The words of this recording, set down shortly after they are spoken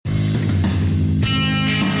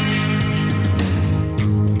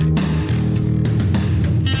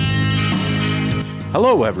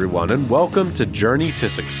Hello, everyone, and welcome to Journey to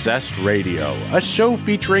Success Radio, a show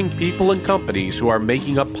featuring people and companies who are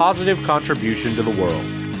making a positive contribution to the world.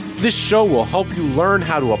 This show will help you learn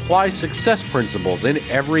how to apply success principles in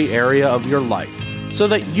every area of your life so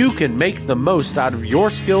that you can make the most out of your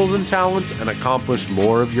skills and talents and accomplish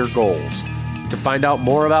more of your goals. To find out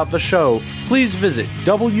more about the show, please visit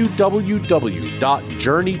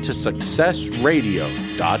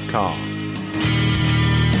www.journeytosuccessradio.com.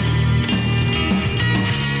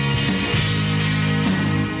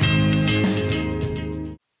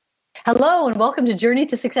 Hello and welcome to Journey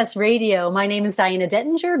to Success Radio. My name is Diana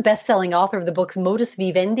Dentinger, best-selling author of the books Modus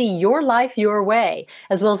Vivendi, Your Life, Your Way,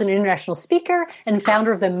 as well as an international speaker and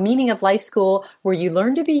founder of the Meaning of Life School, where you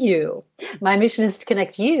learn to be you. My mission is to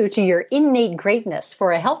connect you to your innate greatness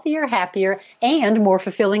for a healthier, happier, and more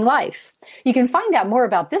fulfilling life. You can find out more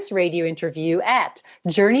about this radio interview at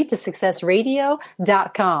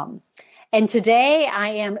journeytosuccessradio.com. And today I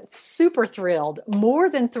am super thrilled, more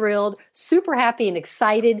than thrilled, super happy and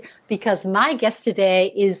excited because my guest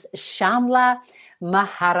today is Shamla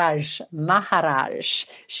Maharaj.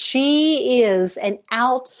 She is an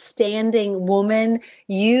outstanding woman.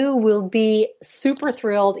 You will be super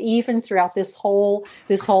thrilled even throughout this whole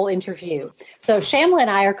interview. So Shamla and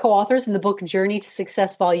I are co-authors in the book Journey to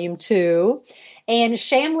Success Volume 2. And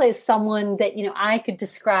Shamla is someone that, I could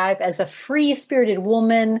describe as a free-spirited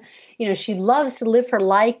woman. She loves to live her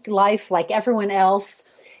life like everyone else,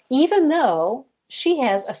 even though she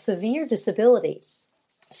has a severe disability.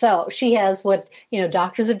 So she has what,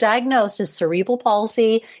 doctors have diagnosed as cerebral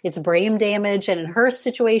palsy. It's brain damage. And in her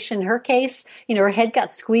situation, her case, her head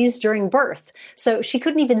got squeezed during birth. So she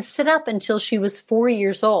couldn't even sit up until she was 4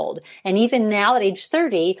 years old. And even now at age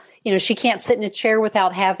 30, she can't sit in a chair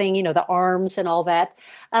without having, the arms and all that.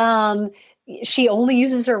 She only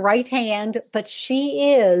uses her right hand, but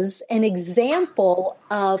she is an example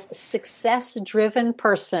of success-driven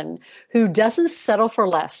person who doesn't settle for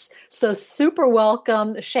less. So super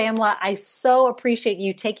welcome, Shamla. I so appreciate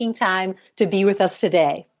you taking time to be with us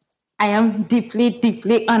today. I am deeply,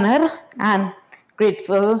 deeply honored and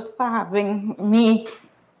grateful for having me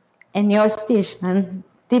in your station.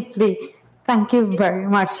 Deeply. Thank you very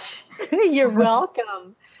much. You're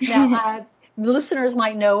welcome. Now, the listeners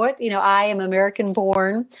might know it. I am American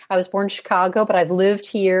born. I was born in Chicago, but I've lived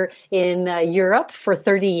here in Europe for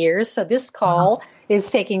 30 years. So this call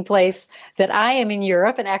is taking place that I am in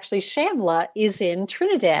Europe, and actually Shamla is in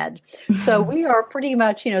Trinidad. So we are pretty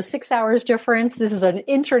much, 6 hours difference. This is an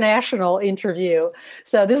international interview.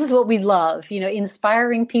 So this is what we love,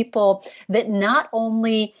 inspiring people that not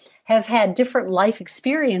only have had different life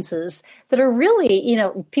experiences that are really,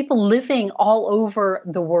 people living all over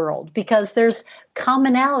the world, because there's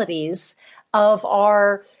commonalities of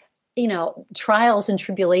our, trials and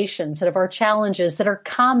tribulations, that of our challenges that are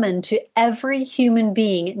common to every human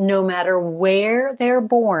being, no matter where they're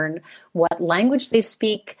born, what language they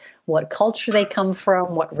speak, what culture they come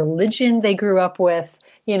from, what religion they grew up with.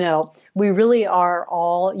 We really are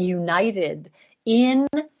all united in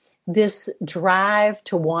this drive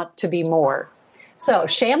to want to be more. So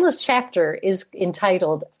Shamla's chapter is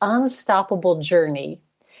entitled Unstoppable Journey,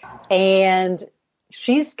 and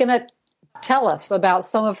she's going to tell us about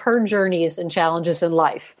some of her journeys and challenges in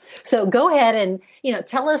life. So go ahead and,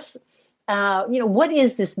 tell us, what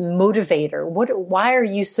is this motivator? Why are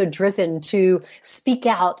you so driven to speak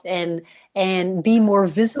out and be more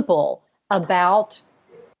visible about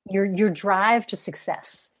your drive to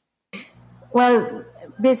success? Well,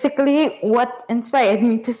 basically, what inspired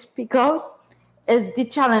me to speak out is the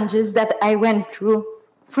challenges that I went through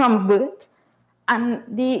from birth. And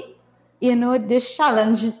this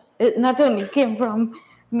challenge, it not only came from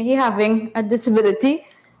me having a disability,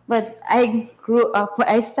 but I grew up,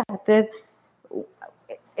 I started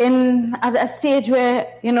at a stage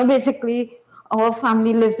where, basically our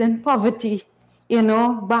family lived in poverty.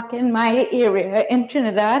 Back in my area in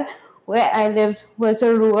Trinidad, where I lived was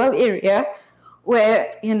a rural area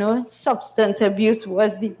where, substance abuse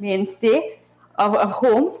was the mainstay of a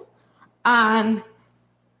home, and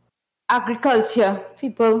agriculture,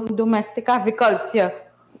 domestic agriculture,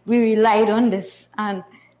 we relied on this, and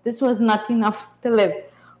this was not enough to live,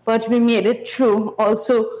 but we made it through.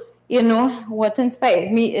 Also, what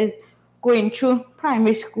inspired me is going through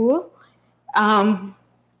primary school, the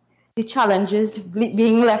challenges,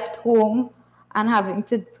 being left home and having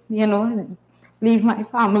to, leave my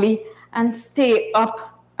family and stay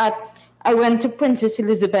up I went to Princess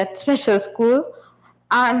Elizabeth Special School,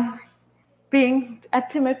 and being a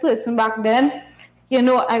timid person back then,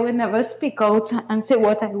 I would never speak out and say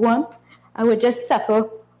what I want. I would just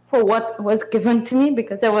settle for what was given to me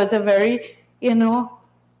because I was a very,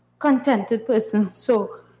 contented person.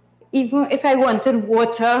 So even if I wanted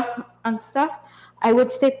water and stuff, I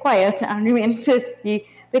would stay quiet and remain thirsty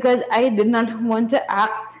because I did not want to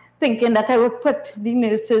ask, thinking that I would put the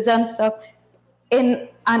nurses and stuff in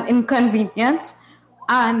an inconvenience.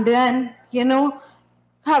 And then,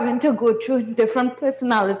 having to go through different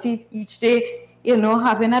personalities each day,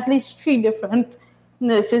 having at least 3 different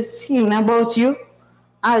nurses seeing about you.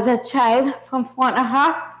 As a child from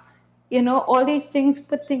 4.5, all these things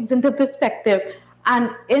put things into perspective.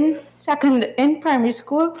 And in primary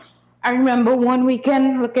school, I remember one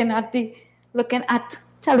weekend looking at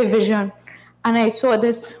television, and I saw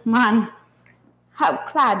this man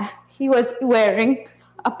clad. He was wearing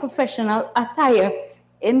a professional attire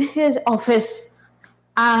in his office,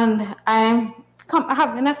 and I'm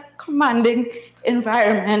having a commanding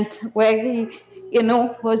environment where he,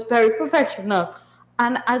 was very professional.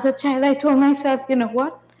 And as a child, I told myself, you know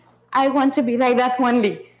what? I want to be like that one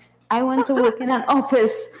day. I want to work in an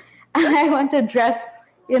office, and I want to dress,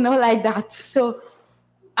 like that. So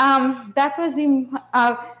that was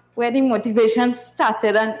where the motivation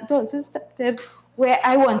started. And it also started where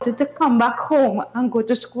I wanted to come back home and go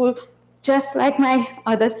to school just like my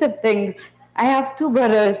other siblings. I have 2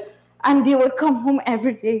 brothers, and they would come home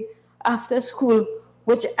every day after school,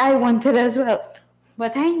 which I wanted as well.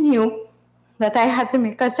 But I knew that I had to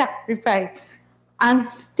make a sacrifice and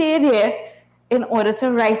stay there in order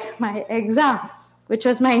to write my exam, which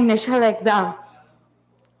was my initial exam.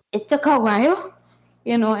 It took a while.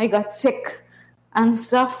 I got sick and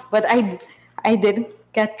stuff, but I did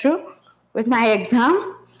get through with my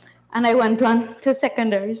exam, and I went on to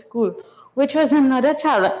secondary school, which was another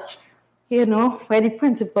challenge, where the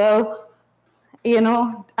principal,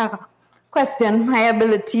 questioned my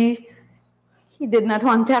ability. He did not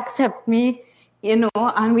want to accept me,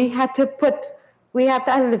 and we had to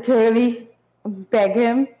literally beg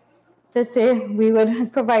him to say we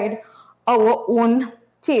would provide our own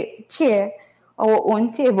chair, our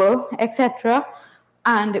own table, etc.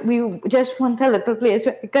 And we just want a little place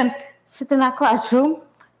where we can sit in a classroom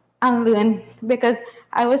and learn, because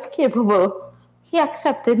I was capable. He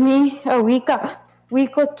accepted me a week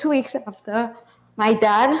or 2 weeks after my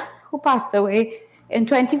dad, who passed away in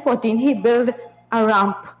 2014. He built a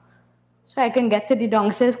ramp so I can get to the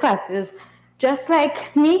downstairs classes. Just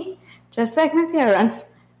like me, just like my parents,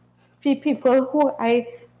 the people who I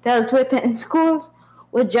dealt with in schools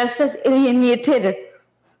were just as alienated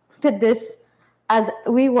to this as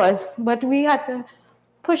we was. But we had to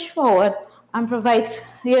push forward and provide,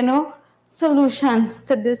 solutions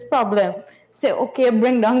to this problem. Say, okay,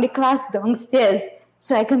 bring down the class downstairs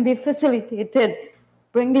so I can be facilitated.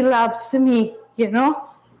 Bring the labs to me,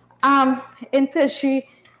 In tertiary,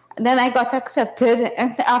 then I got accepted.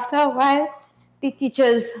 And after a while, the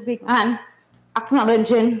teachers began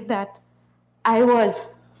acknowledging that I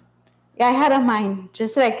had a mind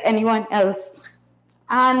just like anyone else.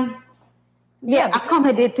 And they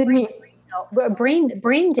accommodated me.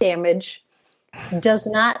 Brain damage does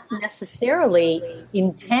not necessarily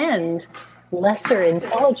intend lesser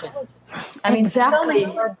intelligence. Exactly.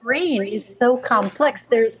 Our brain is so complex.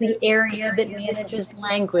 There's the area that manages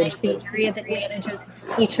language, the area that manages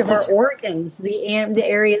each of our organs, the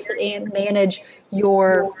areas that manage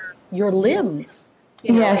your limbs,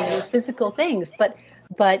 yes, your physical things. But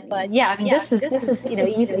this is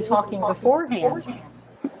even talking beforehand.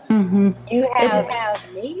 Mm-hmm. You have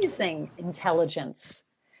amazing intelligence.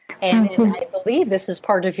 And I believe this is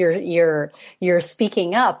part of your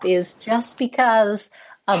speaking up, is just because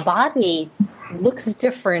a body looks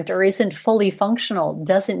different or isn't fully functional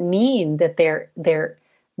doesn't mean that there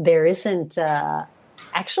isn't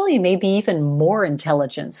actually maybe even more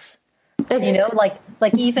intelligence.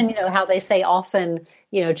 Like even how they say often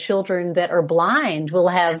children that are blind will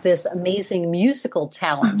have this amazing musical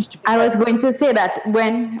talent. I was going to say that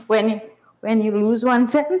when you lose one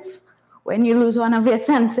sense, when you lose one of your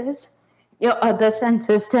senses, your other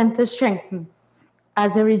senses tend to strengthen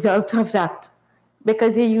as a result of that,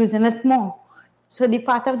 because you're using it more. So the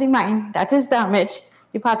part of the mind that is damaged,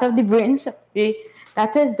 the part of the brain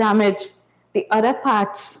that is damaged, the other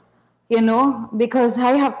parts, because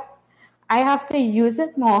I have to use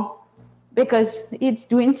it more because it's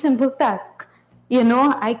doing simple tasks.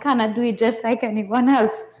 I cannot do it just like anyone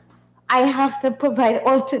else. I have to provide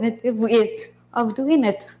alternative ways of doing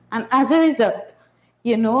it. And as a result,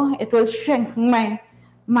 it will strengthen my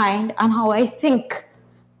mind and how I think,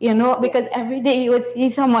 because every day you would see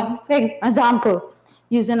someone, for example,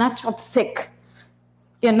 using a chopstick.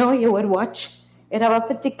 You would watch it have a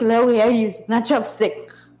particular way of using a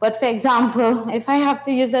chopstick. But for example, if I have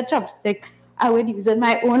to use a chopstick, I would use it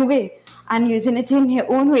my own way. And using it in your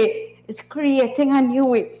own way is creating a new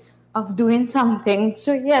way of doing something.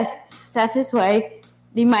 So yes, that is why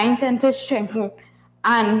the mind tends to strengthen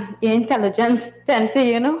and the intelligence tend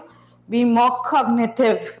to, be more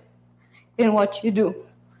cognitive in what you do.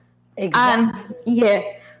 Exactly. And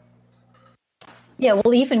yeah,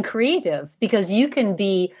 well, even creative, because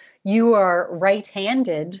you are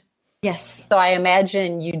right-handed. Yes. So I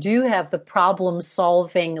imagine you do have the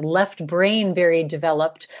problem-solving left brain very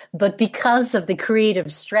developed, but because of the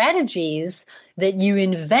creative strategies that you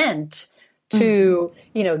invent to,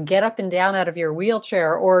 get up and down out of your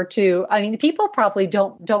wheelchair, or people probably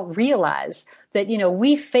don't realize that,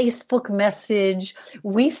 we Facebook message,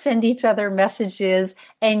 we send each other messages,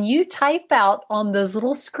 and you type out on those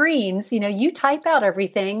little screens, you type out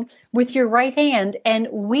everything with your right hand, and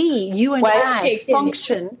you and I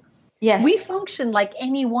function. Yes. We function like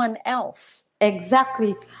anyone else.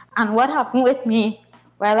 Exactly. And what happened with me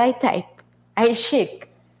while I type, I shake.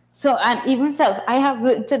 So, and even I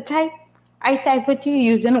have to type. I type it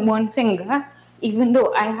using one finger, even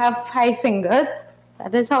though I have 5 fingers.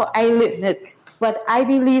 That is how I learn it. But I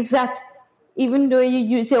believe that even though you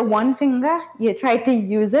use your one finger, you try to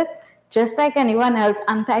use it just like anyone else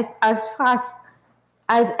and type as fast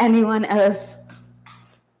as anyone else.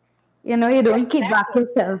 You don't keep back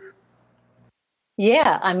yourself.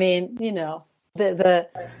 Yeah, the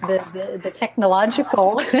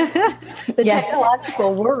technological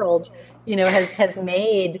technological world, has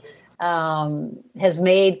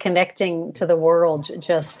made connecting to the world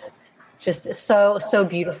just so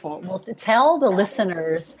beautiful. Well, to tell the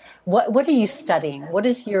listeners, what are you studying? What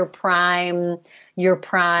is your prime?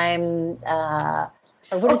 Or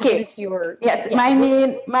what is your? Yes, my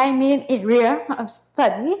main area of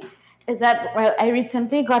study is that, I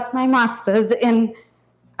recently got my master's in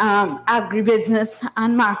agribusiness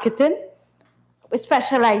and marketing,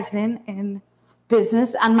 specializing in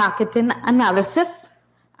business and marketing analysis.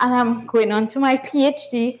 And I'm going on to my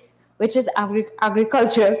PhD, which is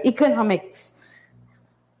agricultural economics,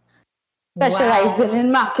 specializing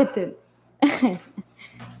in marketing.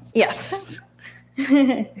 Yes.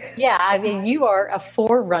 Yeah, you are a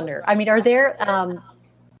forerunner. Are there?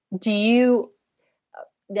 Do you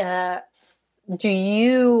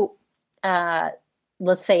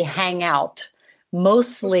let's say hang out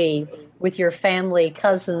mostly with your family,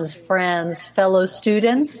 cousins, friends, fellow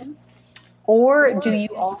students, or do you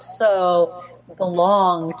also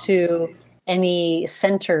belong to any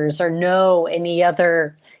centers or know any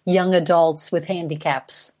other young adults with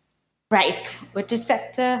handicaps? Right. With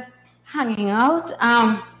respect to hanging out,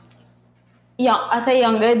 at the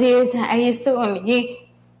younger days, I used to only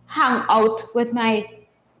hang out with my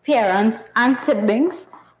parents and siblings,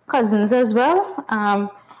 cousins as well. I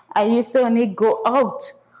used to only go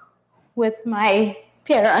out with my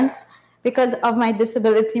parents because of my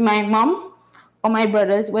disability. My mom or my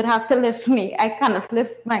brothers would have to lift me. I cannot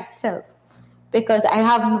lift myself because I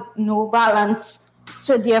have no balance.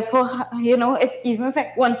 So therefore, even if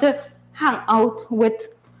I want to hang out with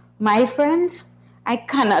my friends, I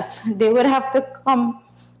cannot. They would have to come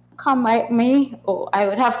by me, or I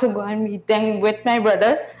would have to go and meet them with my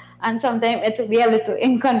brothers. And sometimes it would be a little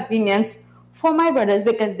inconvenience for my brothers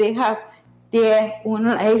because they have their own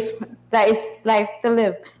life to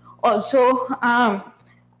live. Also, I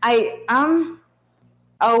am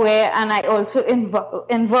aware, and I also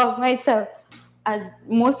involve myself as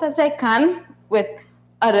most as I can with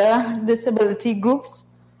other disability groups,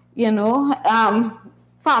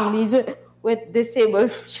 families with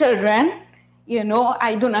disabled children.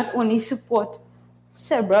 I do not only support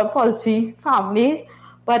cerebral palsy families,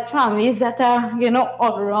 but families that are,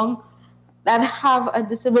 all around that have a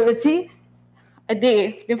disability.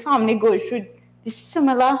 The family goes through the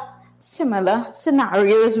similar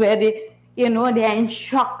scenarios where they are in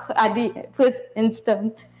shock at the first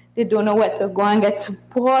instant. They don't know where to go and get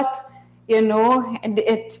support, and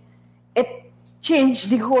it changed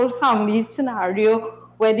the whole family scenario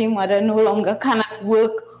where the mother no longer cannot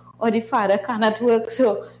work or the father cannot work.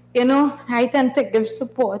 So, I tend to give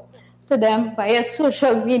support to them via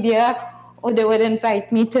social media, or they would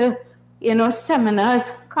invite me to,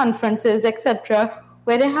 seminars, conferences, etc.,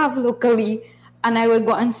 where they have locally, and I would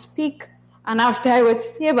go and speak. And after, I would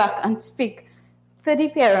stay back and speak to the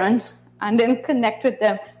parents and then connect with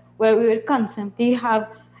them, where we would constantly have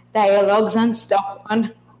dialogues and stuff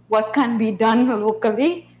on what can be done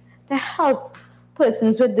locally to help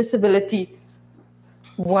persons with disabilities.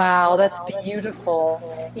 Wow, that's beautiful.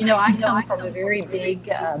 I come from a very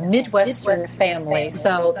big Midwestern family.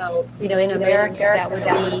 So, in America, that would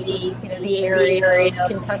be, the area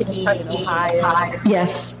of Kentucky and Ohio.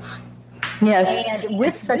 Yes. Yes. And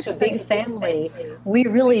with such a big family, we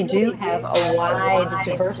really do have a wide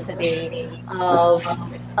diversity of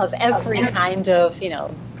every kind of,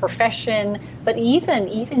 profession, but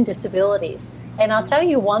even disabilities. And I'll tell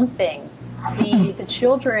you one thing: the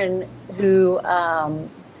children who,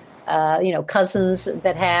 cousins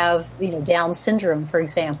that have, Down syndrome, for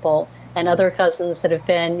example, and other cousins that have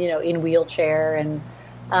been, in wheelchair, and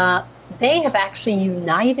they have actually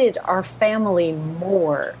united our family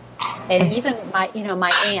more. And even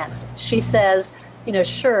my aunt, she says,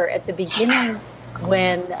 sure, at the beginning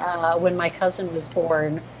when my cousin was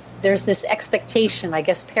born, there's this expectation. I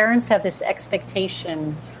guess parents have this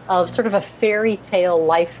expectation of sort of a fairy tale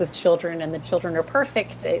life with children, and the children are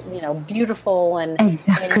perfect, beautiful, and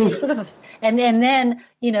exactly. And sort of and then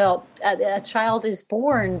a child is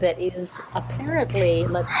born that is apparently,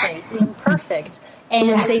 let's say, imperfect, and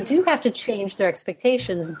Yes. they do have to change their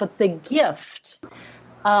expectations. But the gift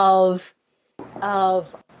of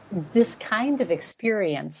this kind of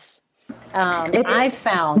experience, I've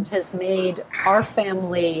found, has made our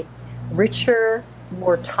family richer,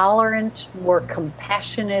 more tolerant, more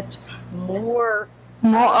compassionate, more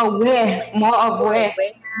aware, more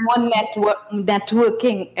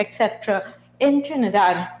networking, etc. In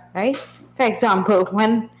Trinidad, right? For example,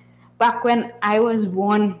 back when I was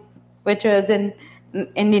born, which was in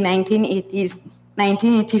the 1980s,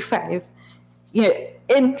 1985,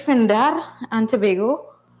 in Trinidad and Tobago,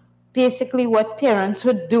 basically what parents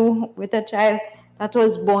would do with a child that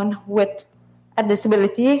was born with a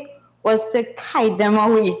disability was to hide them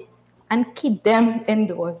away and keep them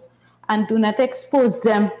indoors and do not expose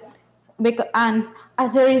them. And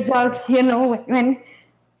as a result, when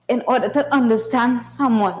in order to understand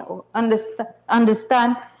someone or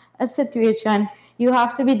understand a situation, you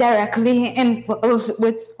have to be directly involved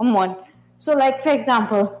with someone. So, like, for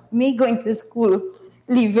example, me going to school,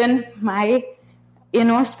 leaving my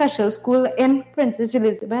special school in Princess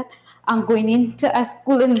Elizabeth and going into a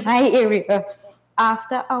school in my area.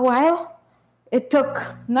 After a while, it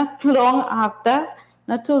took not too long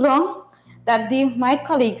that my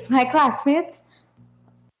colleagues, my classmates,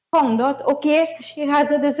 found out, okay, she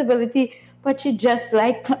has a disability, but she just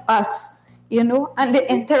like us, and they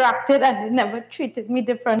interacted and they never treated me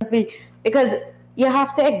differently, because you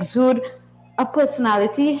have to exude a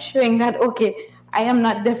personality showing that, okay, I am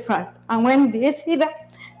not different. And when they see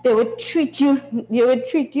that, they would treat you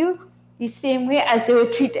the same way as they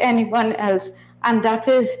would treat anyone else. And that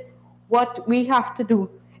is what we have to do,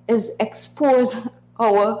 is expose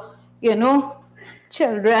our,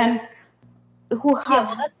 children who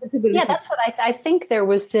have disabilities. Yeah, that's what I think. There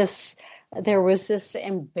was this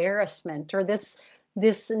embarrassment, or this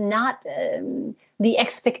not the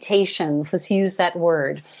expectations. Let's use that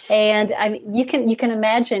word. And you can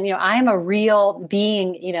imagine. I'm a real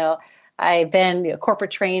being. I've been a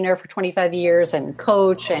corporate trainer for 25 years and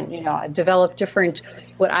coach, and I've developed different,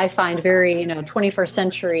 what I find very 21st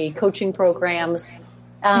century coaching programs.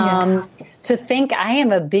 To think I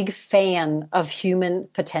am a big fan of human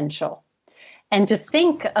potential. And to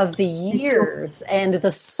think of the years and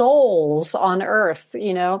the souls on earth,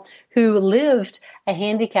 who lived a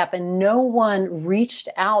handicap and no one reached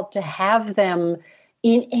out to have them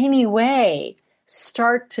in any way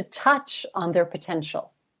start to touch on their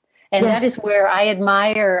potential. And that is where I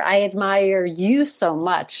admire you so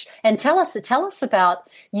much. And tell us about,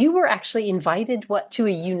 you were actually invited to a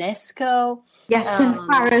UNESCO? Yes, in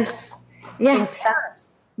Paris. Yes. In Paris.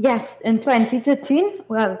 Yes, in 2013.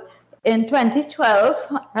 Well, in 2012,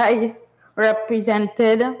 I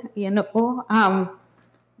represented,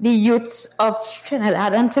 the youths of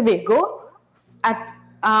Trinidad and Tobago at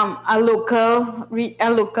a local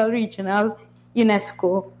regional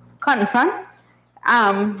UNESCO conference.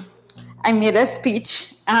 I made a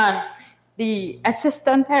speech, and the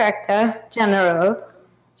Assistant Director General,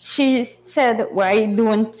 she said,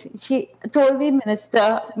 she told the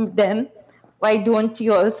minister then, why don't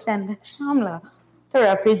you all send Shamla to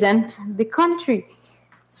represent the country?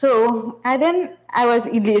 So I was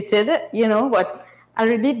elated, but I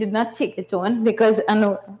really did not take it on, because I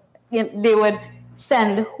know they would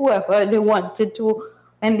send whoever they wanted to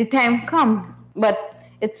when the time come. But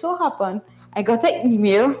it so happened, I got an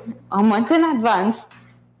email a month in advance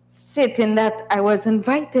stating that I was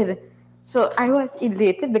invited. So I was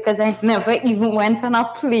elated, because I never even went on a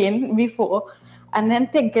plane before. And then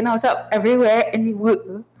thinking out of everywhere in the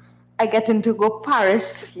world, I get to go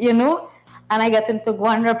Paris, and I get to go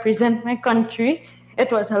and represent my country.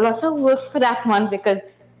 It was a lot of work for that one, because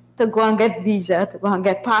to go and get visa, to go and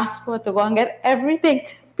get passport, to go and get everything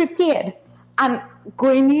prepared. And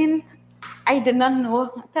going in, I did not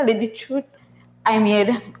know, tell you the truth, I made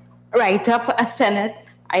write up a Senate.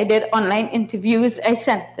 I did online interviews. I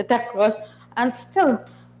sent it across, and still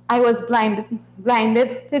I was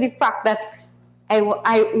blinded to the fact that I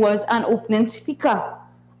was an opening speaker.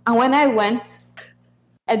 And when I went,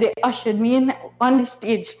 they ushered me in on the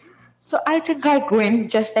stage. So I think I go in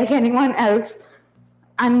just like anyone else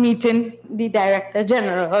and meeting the director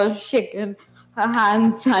general, shaking her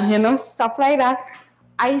hands and, stuff like that.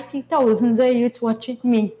 I see thousands of youth watching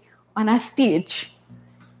me on a stage.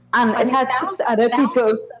 And it had other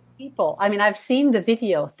people. I mean, I've seen the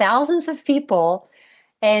video, thousands of people.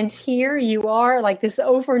 And here you are, like this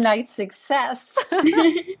overnight success.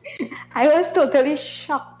 I was totally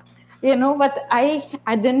shocked, but I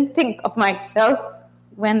didn't think of myself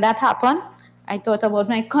when that happened. I thought about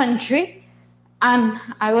my country, and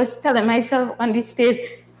I was telling myself on the stage,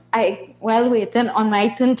 while waiting on my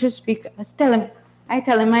turn to speak, I was telling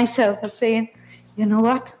myself, I was saying, you know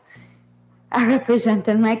what? I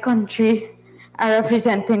represented my country. I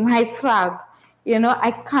representing my flag.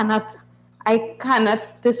 I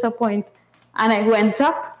cannot disappoint. And I went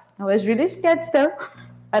up. I was really scared still,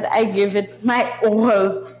 but I gave it my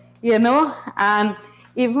all, And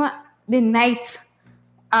even the night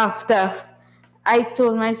after, I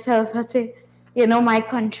told myself, I said, my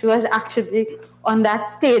country was actually on that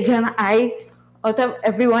stage, and I, out of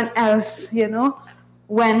everyone else,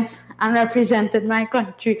 went and represented my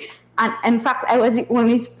country. And in fact, I was the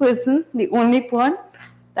only one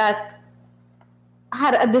that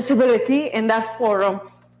had a disability in that forum.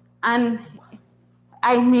 And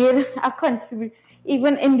I made a contribution.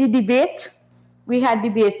 Even in the debate, we had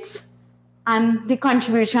debates. And the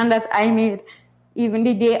contribution that I made, even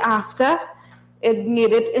the day after, it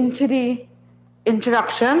made it into the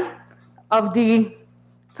introduction of the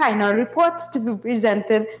final reports to be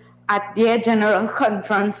presented at their general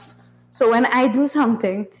conference. So when I do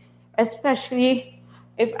something, especially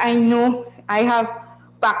if I know I have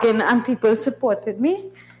backing and people supported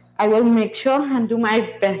me, I will make sure and do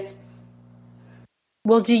my best.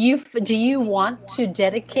 Well, do you want to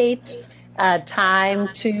dedicate time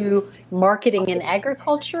to marketing and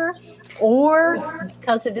agriculture, or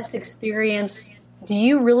because of this experience, do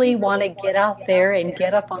you really want to get out there and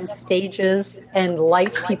get up on stages and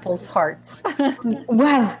light people's hearts?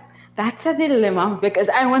 Well, that's a dilemma, because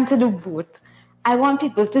I want to do both. I want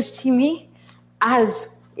people to see me as,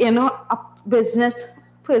 a business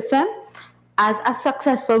person, as a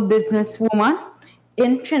successful businesswoman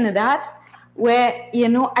in Trinidad, where,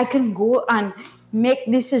 I can go and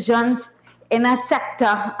make decisions in a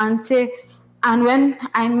sector and say,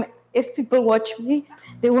 and if people watch me,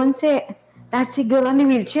 they won't say, that's the girl on the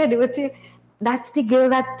wheelchair. They would say, that's the girl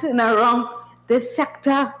that turned around this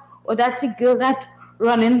sector, or that's the girl that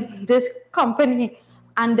running this company.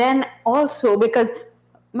 And then also, because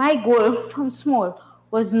my goal from small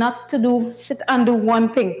was not to sit and do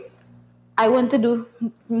one thing. I want to do,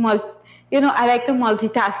 I like to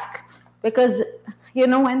multitask, because,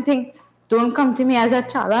 when things don't come to me as a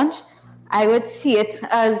challenge, I would see it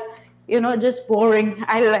as, just boring.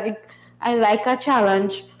 I like a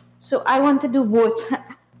challenge. So I want to do both.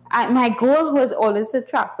 My goal was always to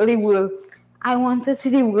travel the world. I want to see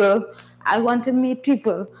the world. I want to meet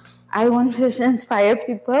people. I want to inspire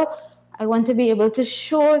people. I want to be able to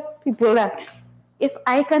show people that if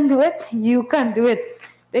I can do it, you can do it.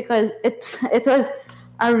 Because it was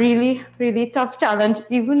a really, really tough challenge.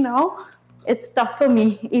 Even now, it's tough for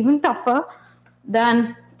me, even tougher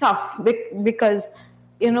than tough, because,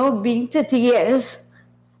 being 30 years,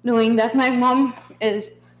 knowing that my mom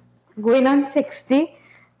is going on 60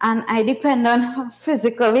 and I depend on her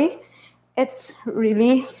physically, it's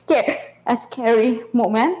really a scary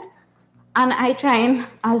moment. And I try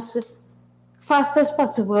as fast as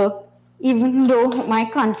possible, even though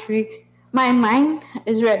my mind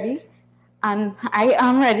is ready and I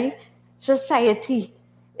am ready, society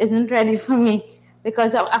isn't ready for me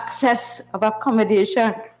because of access of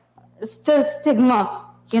accommodation, still stigma.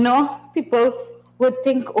 People would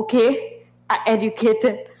think, okay, are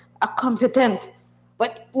educated, are competent,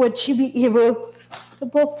 but would she be able to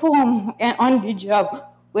perform on the job,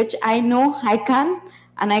 which I know I can,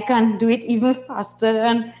 and I can do it even faster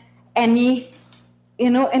than any,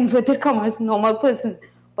 inverted commas, normal person.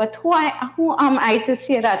 But who am I to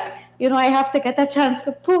say that? I have to get a chance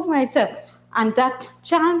to prove myself. And that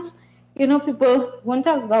chance, people don't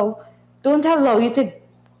allow you to,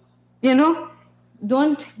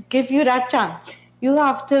 don't give you that chance. You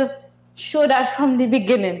have to show that from the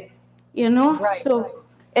beginning, Right. So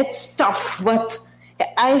it's tough, but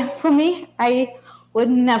I would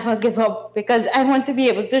never give up, because I want to be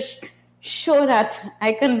able to show that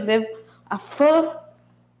I can live a full,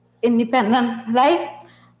 independent life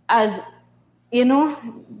as,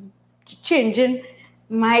 changing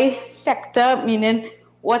my sector, meaning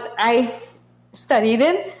what I studied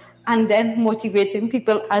in, and then motivating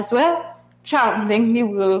people as well, traveling the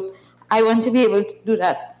world. I want to be able to do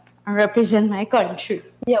that and represent my country.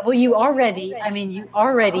 Yeah, well, you already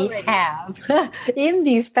have in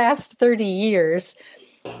these past 30 years.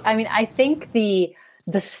 I mean, I think the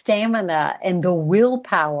stamina and the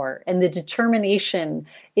willpower and the determination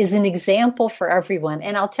is an example for everyone.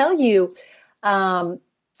 And I'll tell you why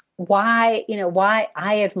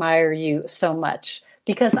I admire you so much.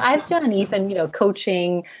 Because I've done even,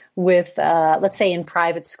 coaching with, let's say, in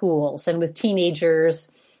private schools and with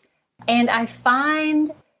teenagers. And I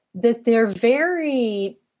find that they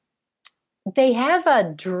have a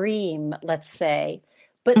dream, let's say,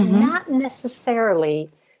 but not necessarily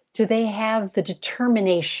do they have the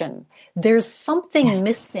determination. There's something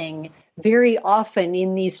missing very often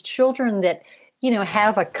in these children that,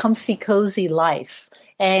 have a comfy, cozy life.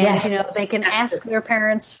 And, they can ask their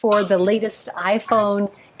parents for the latest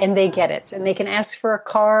iPhone and they get it. And they can ask for a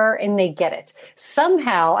car and they get it.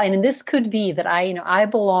 Somehow, and this could be that I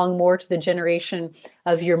belong more to the generation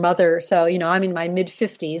of your mother. So, I'm in my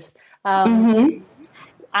mid-50s.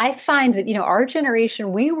 I find that, our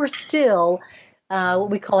generation, we were still what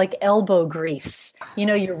we call like elbow grease.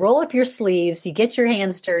 You roll up your sleeves, you get your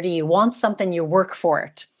hands dirty, you want something, you work for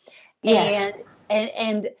it. Yes.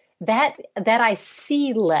 And that I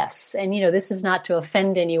see less. And, this is not to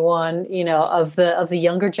offend anyone, of the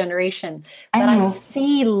younger generation, but I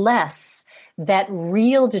see less that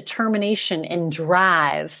real determination and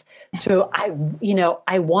drive to, I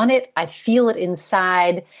want it, I feel it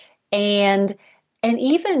inside. And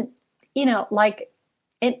even,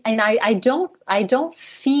 I don't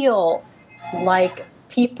feel like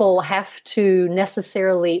people have to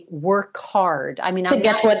necessarily work hard. I mean, to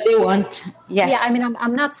get what they want. Yes. Yeah. I mean,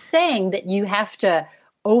 I'm not saying that you have to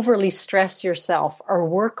overly stress yourself or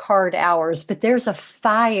work hard hours, but there's a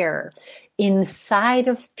fire inside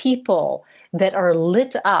of people that are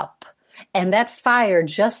lit up. And that fire,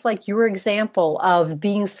 just like your example of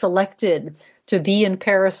being selected to be in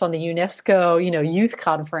Paris on the UNESCO, youth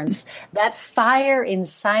conference, that fire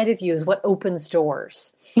inside of you is what opens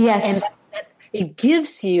doors. Yes. And it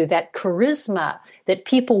gives you that charisma that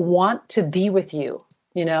people want to be with you,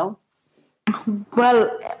 Well,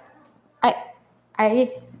 I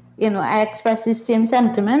express the same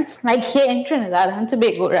sentiments, like here in Trinidad and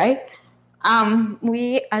Tobago, right?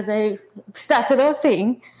 We, as I started out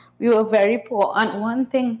saying, we were very poor. And one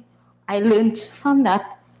thing I learned from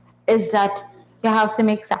that is that you have to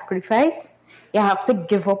make sacrifice. You have to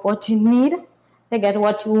give up what you need to get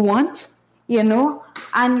what you want,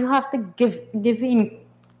 and you have to give in.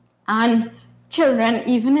 And children,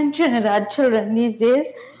 even in Trinidad, children these days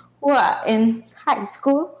who are in high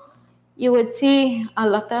school, you would see a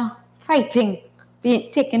lot of fighting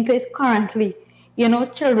taking place currently.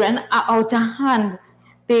 Children are out of hand.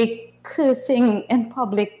 They cursing in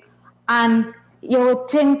public. And you would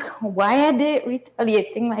think, why are they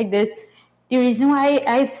retaliating like this? The reason why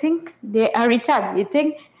I think they are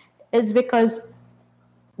retaliating is because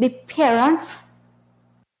the parents,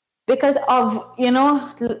 because of,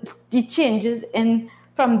 the changes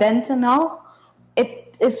from then to now,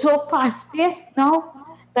 it is so fast-paced now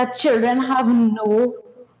that children have no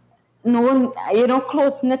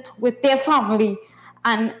close-knit with their family.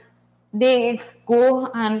 And they go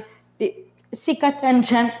and they seek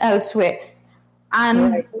attention elsewhere.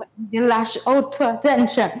 And they lash out for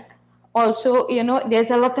attention. Also, there's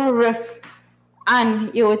a lot of rift.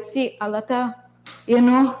 And you would see a lot of,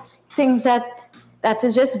 things that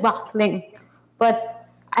is just baffling. But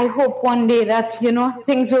I hope one day that,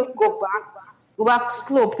 things will go back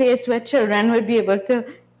slow pace where children will be able to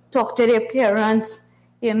talk to their parents,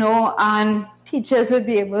 and teachers will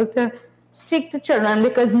be able to speak to children,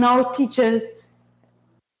 because now children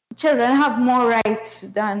have more rights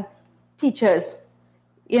than teachers,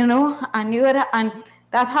 and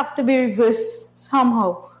that have to be reversed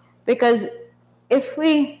somehow, because if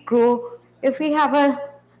we have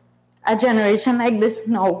a generation like this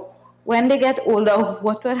now, when they get older,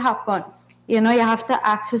 what will happen? You have to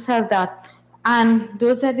ask yourself that. And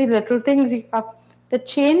those are the little things you have to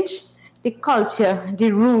change, the culture,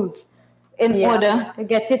 the rules, in order to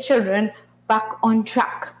get your children back on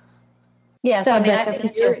track. Yes,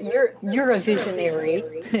 you're a visionary.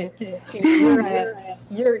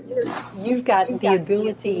 You've got the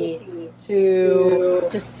ability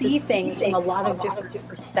to see things from a lot of different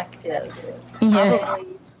perspectives. Probably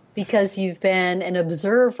because you've been an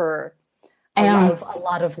observer of a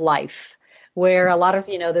lot of life. where a lot of,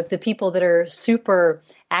 the people that are super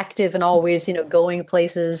active and always, going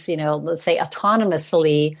places, let's say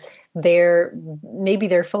autonomously, maybe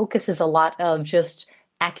their focus is a lot of just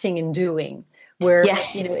acting and doing. Where,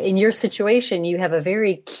 Yes. In your situation, you have a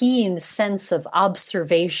very keen sense of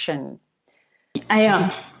observation. I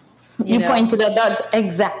am. You pointed that out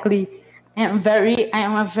exactly. I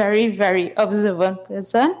am a very, very observant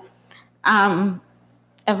person.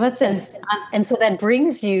 Ever since. And so that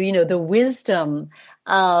brings you, the wisdom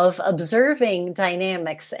of observing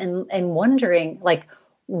dynamics and wondering, like,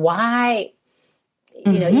 why,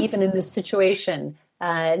 even in this situation,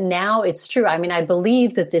 now it's true. I mean, I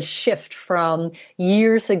believe that this shift from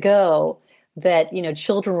years ago that,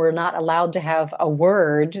 children were not allowed to have a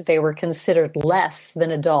word, they were considered less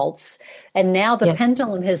than adults. And now the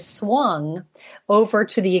pendulum has swung over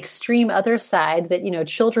to the extreme other side that,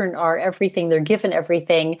 children are everything, they're given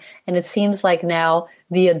everything. And it seems like now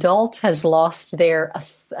the adult has lost their,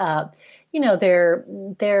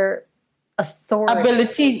 their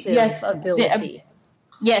authoritative ability.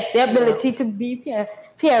 The ability to be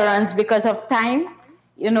parents because of time,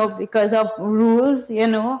 because of rules,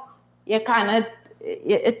 you cannot,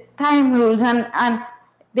 time rules. And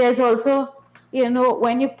there's also,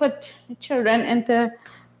 when you put children into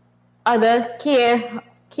other care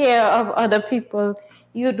of other people,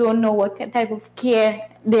 you don't know what type of care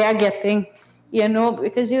they are getting,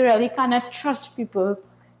 because you really cannot trust people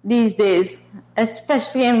these days,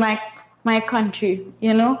 especially in my country,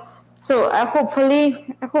 So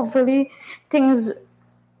hopefully things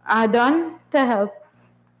are done to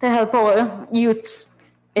help our youth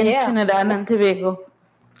in Trinidad and Tobago.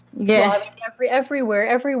 Yeah. Well, I mean,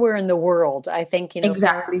 everywhere in the world, I think,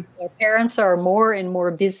 exactly. Parents are more and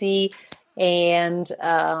more busy, and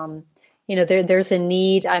there's a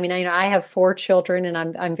need. I mean, I have 4 children,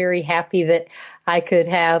 and I'm very happy that I could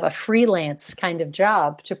have a freelance kind of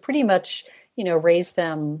job to pretty much, raise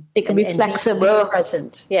them. It can be flexible, be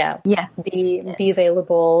present. Yeah. Yes. Be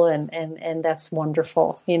available, and that's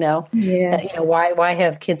wonderful. Yeah. Why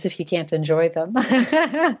have kids if you can't enjoy them?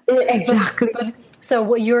 Exactly.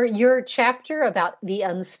 So your chapter about the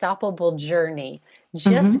unstoppable journey,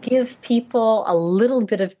 just give people a little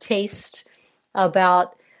bit of taste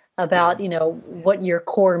about what your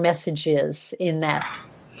core message is in that.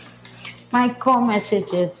 My core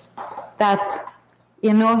message is that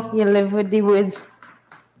you live with the words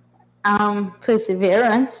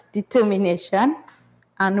perseverance, determination,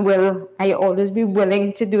 and I always be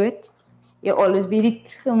willing to do it. You always be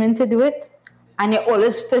determined to do it, and you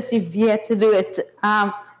always persevere to do it.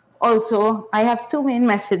 Also, I have 2 main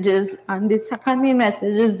messages, and the second main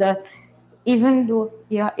message is that even though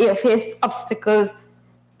you face obstacles,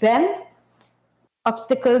 then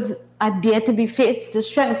obstacles are there to be faced to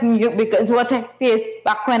strengthen you, because what I faced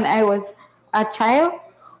back when I was a child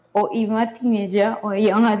or even a teenager or a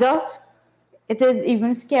young adult, it is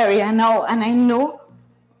even scarier now. And I know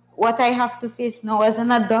what I have to face now as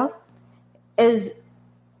an adult is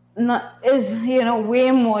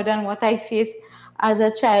way more than what I faced as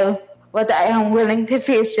a child, but I am willing to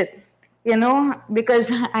face it,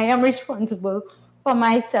 because I am responsible for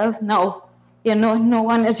myself now. No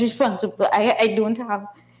one is responsible. I don't have,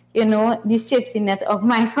 the safety net of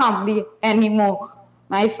my family anymore.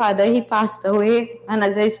 My father, he passed away, and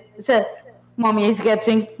as I said, mommy is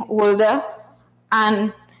getting older.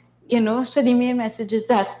 And, so the main message is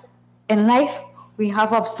that in life, we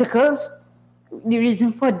have obstacles. The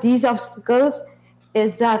reason for these obstacles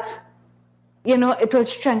is that, it will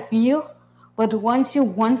strengthen you. But once you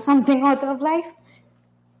want something out of life,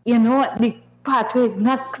 the pathway is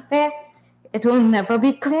not clear. It will never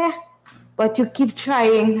be clear. But you keep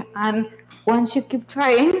trying. And once you keep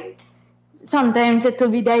trying, sometimes it will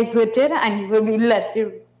be diverted and you will be led,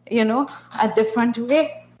 a different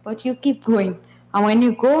way. But you keep going. And when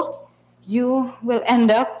you go, you will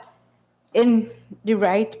end up in the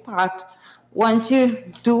right path. Once you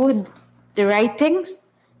do the right things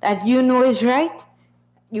that is right,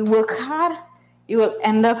 you work hard, you will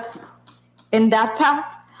end up in that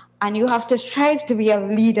path, and you have to strive to be a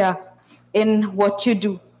leader in what you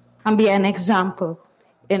do and be an example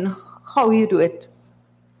in how you do it.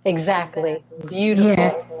 Exactly.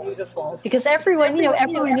 Beautiful. Because everyone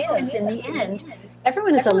is, in the end,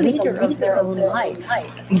 everyone is a leader of their own life.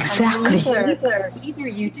 Exactly. Either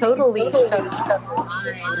you totally shut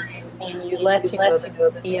your mind and you let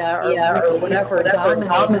or whatever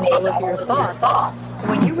dominate all of your thoughts.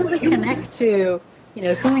 When you really connect to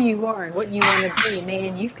who you are and what you want to be,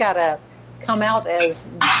 man, you've got come out as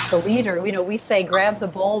the leader. We say grab the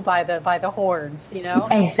bull by the horns.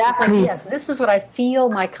 Exactly. It's like, yes, this is what I feel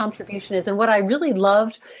my contribution is, and what I really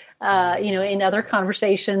loved, in other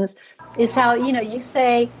conversations, is how you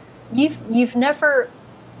say you've never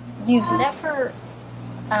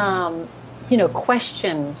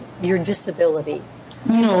questioned your disability.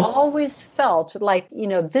 You've always felt like,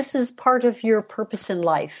 this is part of your purpose in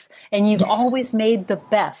life, and you've always made the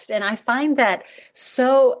best. And I find that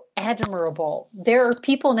so admirable. There are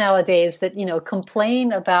people nowadays that,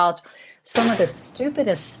 complain about some of the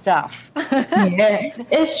stupidest stuff. Yeah,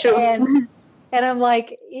 it's true. And I'm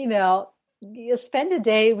like, spend a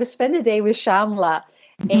day with Shamla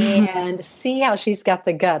and see how she's got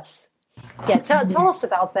the guts. Yeah, tell us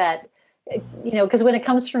about that. Because when it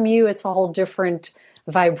comes from you, it's a whole different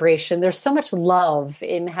vibration. There's so much love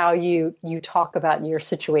in how you talk about your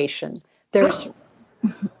situation. There's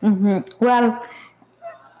well,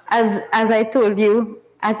 as I told you,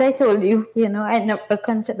 I never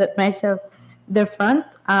considered myself different.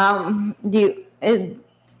 I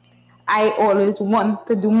always want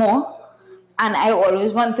to do more, and I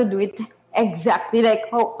always want to do it exactly like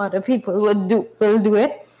how other people will do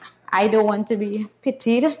it. I don't want to be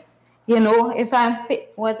pitied. If I'm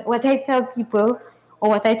what I tell people, or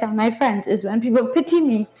what I tell my friends, is when people pity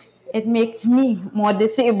me, it makes me more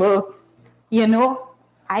disabled. You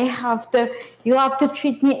have to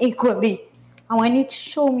treat me equally. And when you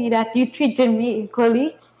show me that you treated me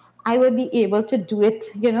equally, I will be able to do it.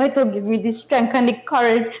 It will give me the strength and the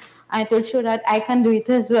courage, and it will show that I can do it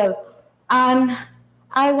as well. And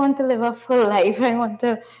I want to live a full life. I want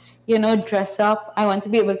to, dress up. I want to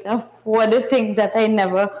be able to afford the things that I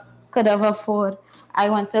never could have afford. I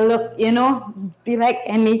want to look, be like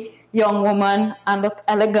any young woman and look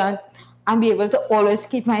elegant and be able to always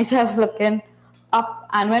keep myself looking up.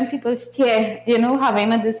 And when people stare,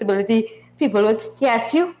 having a disability, people would stare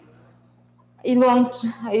at you.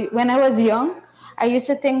 When I was young, I used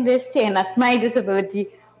to think they're staring at my disability.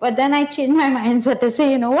 But then I changed my mindset to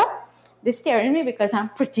say, you know what? They're staring at me because I'm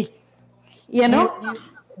pretty.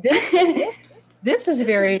 This is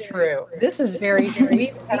very true. This is very true. We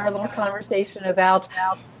had our little conversation about,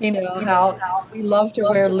 how we love to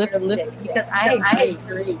wear lipstick, because I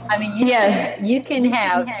agree. I mean, you can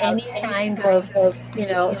have any kind of,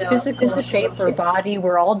 physical shape or body.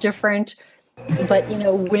 We're all different. But,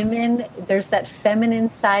 women, there's that feminine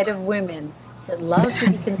side of women that love to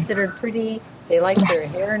be considered pretty. They like their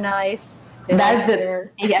hair nice. That's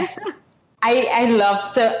it. Yes. I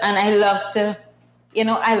love to, I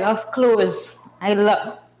love clothes. I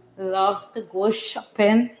love to go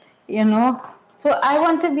shopping, So I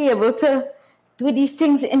want to be able to do these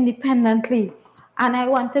things independently. And I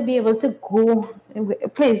want to be able to go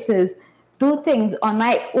places, do things on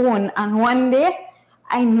my own. And one day,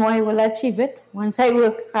 I know I will achieve it once I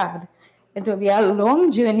work hard. It will be a long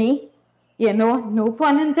journey, no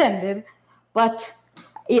pun intended. But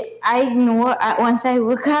I know once I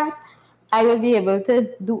work hard, I will be able to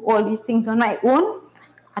do all these things on my own.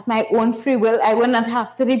 At my own free will. I will not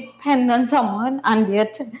have to depend on someone and their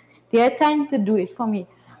time to do it for me.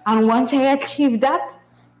 And once I achieve that,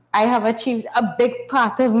 I have achieved a big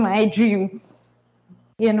part of my dream.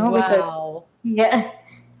 Wow. Because,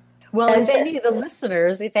 Well, if any of the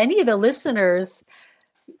listeners,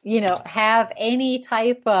 have any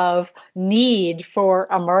type of need for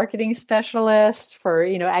a marketing specialist, for,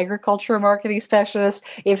 agricultural marketing specialist,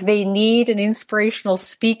 if they need an inspirational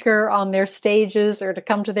speaker on their stages or to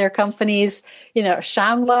come to their companies,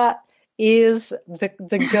 Shamla is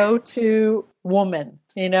the go-to woman,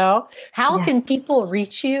 How can people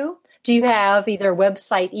reach you? Do you have either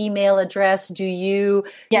website, email address? Do you,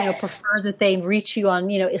 prefer that they reach you on,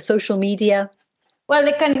 social media? Well,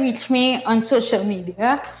 they can reach me on social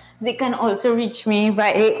media. They can also reach me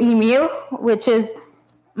via email, which is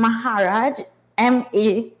Maharaj,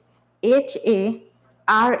 MAHARAJ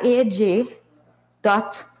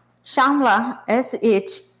 .Shamla,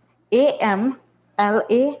 SHAMLA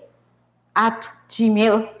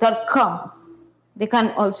 @gmail.com. They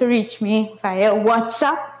can also reach me via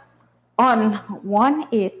WhatsApp on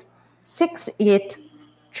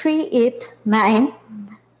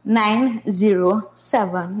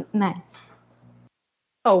 1-868-389-9079.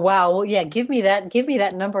 Oh, wow. Well, yeah, give me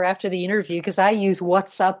that number after the interview, because I use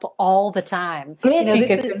WhatsApp all the time.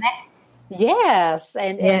 Yes.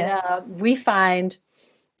 And we find,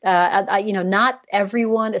 not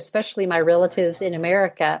everyone, especially my relatives in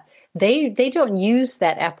America, they don't use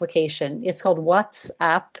that application. It's called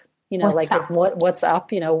WhatsApp, like it's what's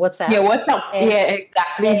up, WhatsApp. Yeah, WhatsApp. And,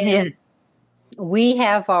 exactly. we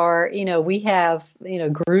have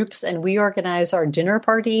groups, and we organize our dinner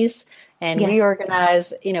parties, and we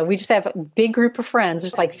organize, we just have a big group of friends.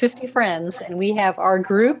 There's like 50 friends, and we have our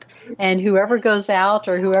group, and whoever goes out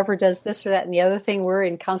or whoever does this or that and the other thing, we're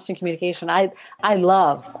in constant communication. I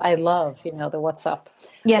love, the WhatsApp,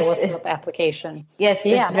 the WhatsApp application. Yes,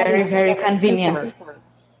 it's very, very convenient. Super.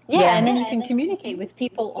 And then you can communicate with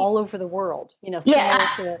people all over the world,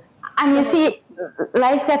 and you see,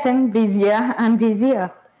 life getting busier and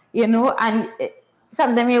busier, and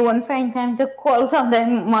sometimes you won't find time to call,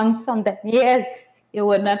 sometimes months, sometimes years, you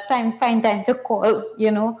will not find time to call, a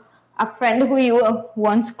friend who you were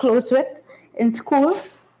once close with in school,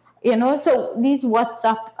 so these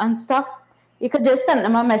WhatsApp and stuff, you could just send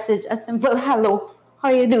them a message, a simple hello, how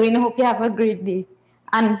you doing, hope you have a great day,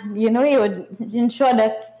 and, you would ensure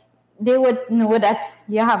that they would know that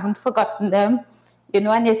you haven't forgotten them,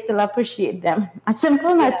 and you still appreciate them. A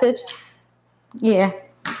simple message. Yeah.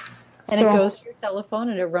 And it goes to your telephone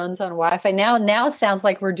and it runs on Wi-Fi. Now it sounds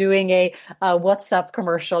like we're doing a WhatsApp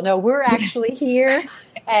commercial. No, we're actually here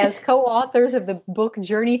as co-authors of the book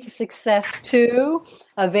Journey to Success 2,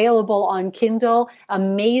 available on Kindle.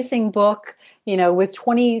 Amazing book, with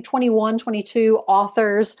 21, 22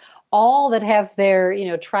 authors, all that have their,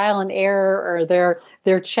 trial and error or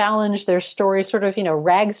their challenge, their stories, sort of,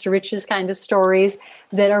 rags to riches kind of stories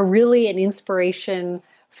that are really an inspiration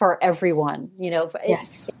for everyone.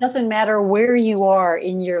 It doesn't matter where you are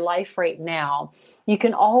in your life right now. You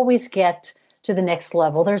can always get to the next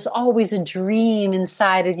level. There's always a dream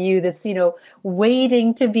inside of you that's,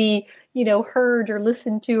 waiting to be, heard or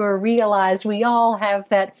listened to or realized. We all have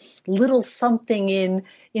that little something in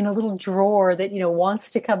a little drawer that,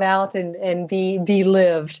 wants to come out and be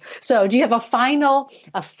lived. So do you have a final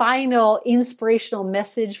inspirational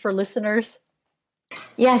message for listeners?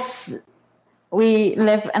 Yes. We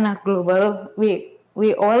live in a we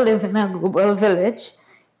all live in a global village.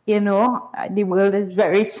 The world is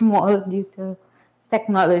very small due to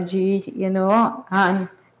technology, and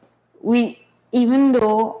even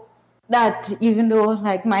though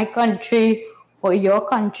like my country or your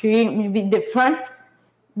country may be different,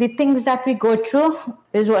 the things that we go through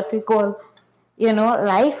is what we call,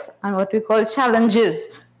 life and what we call challenges.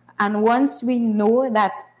 And once we know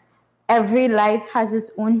that every life has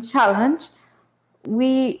its own challenge,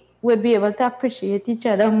 we would be able to appreciate each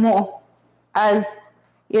other more as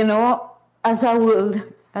a world,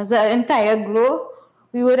 as an entire globe.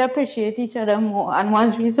 We would appreciate each other more. And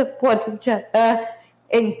once we support each other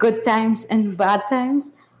in good times and bad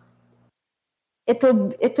times, it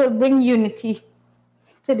will bring unity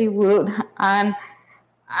to the world. And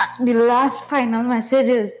the last final message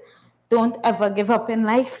is, don't ever give up in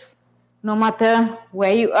life, no matter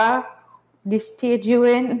where you are, the stage you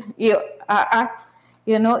are at.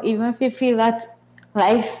 Even if you feel that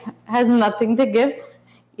life has nothing to give,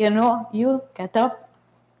 you get up.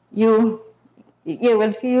 You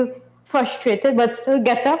will feel frustrated, but still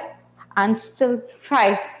get up and still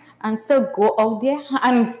try and still go out there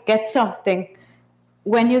and get something.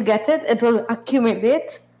 When you get it, it will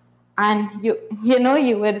accumulate, and you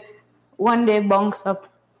would one day bounce up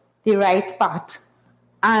the right path.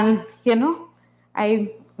 And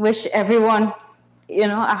I wish everyone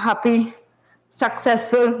a happy,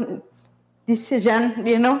 successful decision.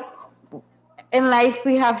 In life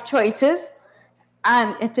we have choices,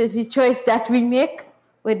 and it is the choice that we make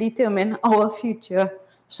will determine our future.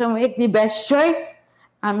 So make the best choice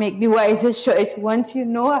and make the wisest choice. Once you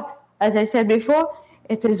know, as I said before,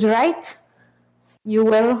 it is right, you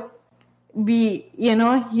will be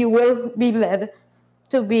led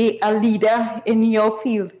to be a leader in your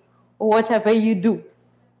field or whatever you do.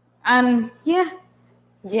 And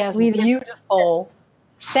yes, beautiful.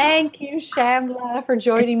 Thank you, Shamla, for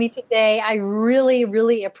joining me today. I really,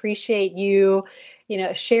 really appreciate you,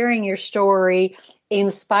 sharing your story,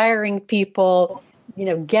 inspiring people,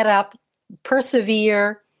 get up,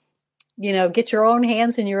 persevere, get your own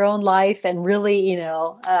hands in your own life. And really,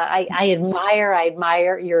 I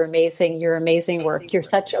admire your amazing work. You're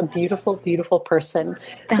such a beautiful, beautiful person.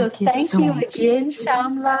 Thank you again,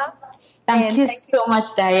 Shamla. Thank you so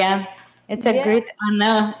much, Diane. It's a great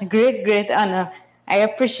honor, a great honor. I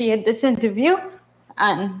appreciate this interview,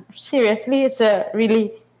 and seriously,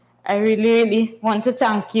 I really want to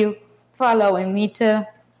thank you for allowing me to,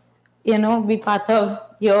 be part of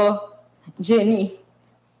your journey.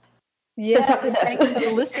 Yes, and thanks to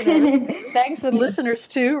the listeners. Thanks to the listeners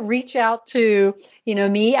too. Reach out to,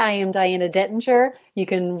 me. I am Diana Dentinger. You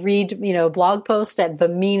can read, blog post at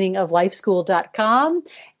themeaningoflifeschool.com,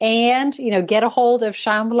 and, get a hold of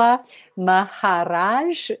Shamla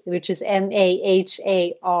Maharaj, which is Maharaj,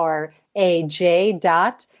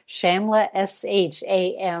 Shamla, SHAMLA,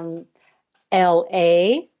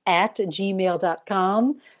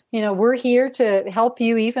 @gmail.com. We're here to help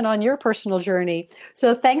you even on your personal journey.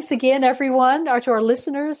 So thanks again, everyone, to our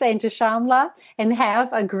listeners and to Shamla, and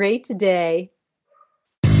have a great day.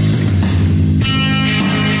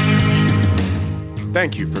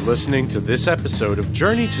 Thank you for listening to this episode of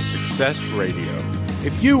Journey to Success Radio.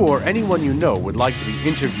 If you or anyone you know would like to be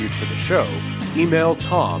interviewed for the show, email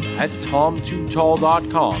Tom at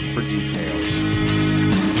tom2tall.com for details.